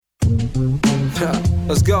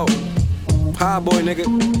Let's go. HIGHBOY, nigga.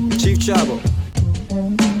 Chief Chabo.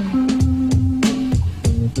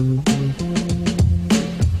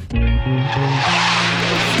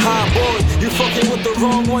 HIGHBOY, you fucking with the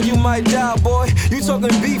wrong one, you might die, boy. You talking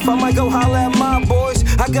beef, I might go holla at my boys.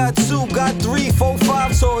 I got 2, got 3, 4,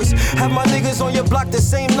 5 toys. Have my niggas on your block the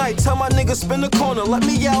same night. Tell my niggas spin the corner, let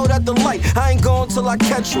me out at the light. I ain't going till I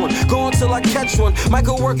catch one, going till I catch one. Might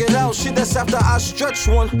go work it out, shit, that's after I stretch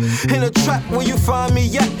one. In a trap where you find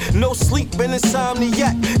me at, no sleep and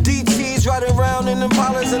insomniac. DTs riding around in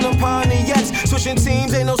Impalas and them Pontiacs. Switching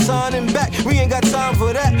teams, ain't no signing back, we ain't got time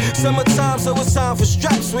for that. Summertime, so it's time for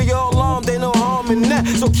straps. We all armed, ain't no harm in that.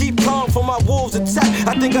 So keep calm for my wolves attack.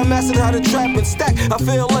 I think I mastered how to trap and stack. I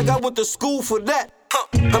feel like I went to school for that.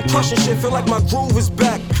 I'm crushing shit, feel like my groove is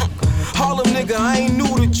back. Harlem nigga, I ain't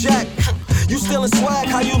new to jack. You stealing swag,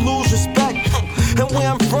 how you lose respect? And where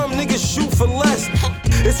I'm from, niggas shoot for less.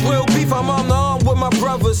 It's real beef, I'm on the arm with my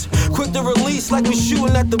brothers. Quick to release like we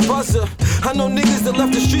shooting at the buzzer. I know niggas that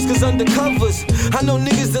left the streets cause undercovers. I know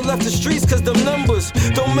niggas that left the streets cause them numbers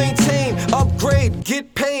don't maintain, upgrade,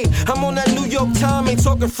 get paid. I'm on that New York Times, ain't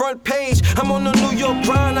talking front page. I'm on the New York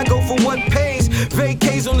grind, I go for what pays.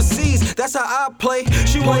 Vacays on the seas, that's how I play.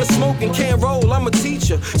 She wanna smoke and can't roll, I'm a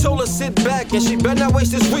teacher. Told her sit back and she better not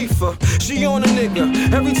waste this reefer. She on a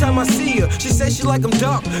nigga, every time I see her. She say she like 'em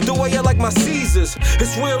dark, the way I like my Caesars.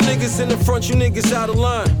 It's real niggas in the front, you niggas out of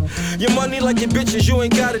line. Your money like your bitches, you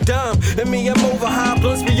ain't got a dime. And me, I'm over high,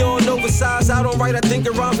 blunts beyond oversized. I don't write, I think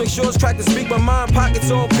it rhymes, make sure it's tracked to speak my mind. Pockets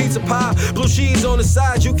on pizza pie, blue cheese on the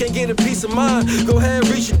side, you can't get a piece of mind. Go ahead,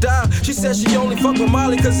 reach your die. She said she only fuck with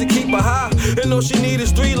Molly cause it keep her high. And all she need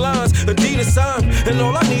is 3 lines, Adidas sign. And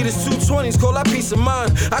all I need is 220s, call that peace of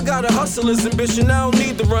mind. I got a hustler's ambition, I don't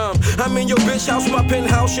need the rhyme. I'm in your bitch house, my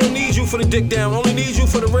penthouse, she'll need you for the dick down. Only need you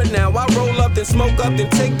for the rent now. I roll up, then smoke up, then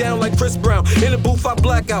take down like Chris Brown. In the booth, I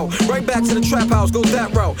black out. Right back to the trap house, go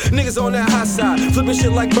that route. Niggas on that hot side, flipping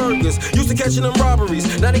shit like burgers. Used to catching them robberies,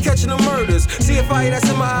 now they catching them murders. See a fire that's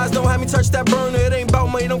in my eyes, don't have me touch that burner. It ain't about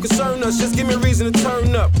money, don't concern us. Just give me a reason to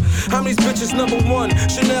turn up. How many bitches number 1?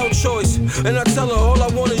 Chanel choice. And I tell her all I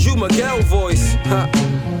want is you, Miguel voice.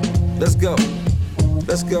 Let's go.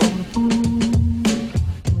 Let's go.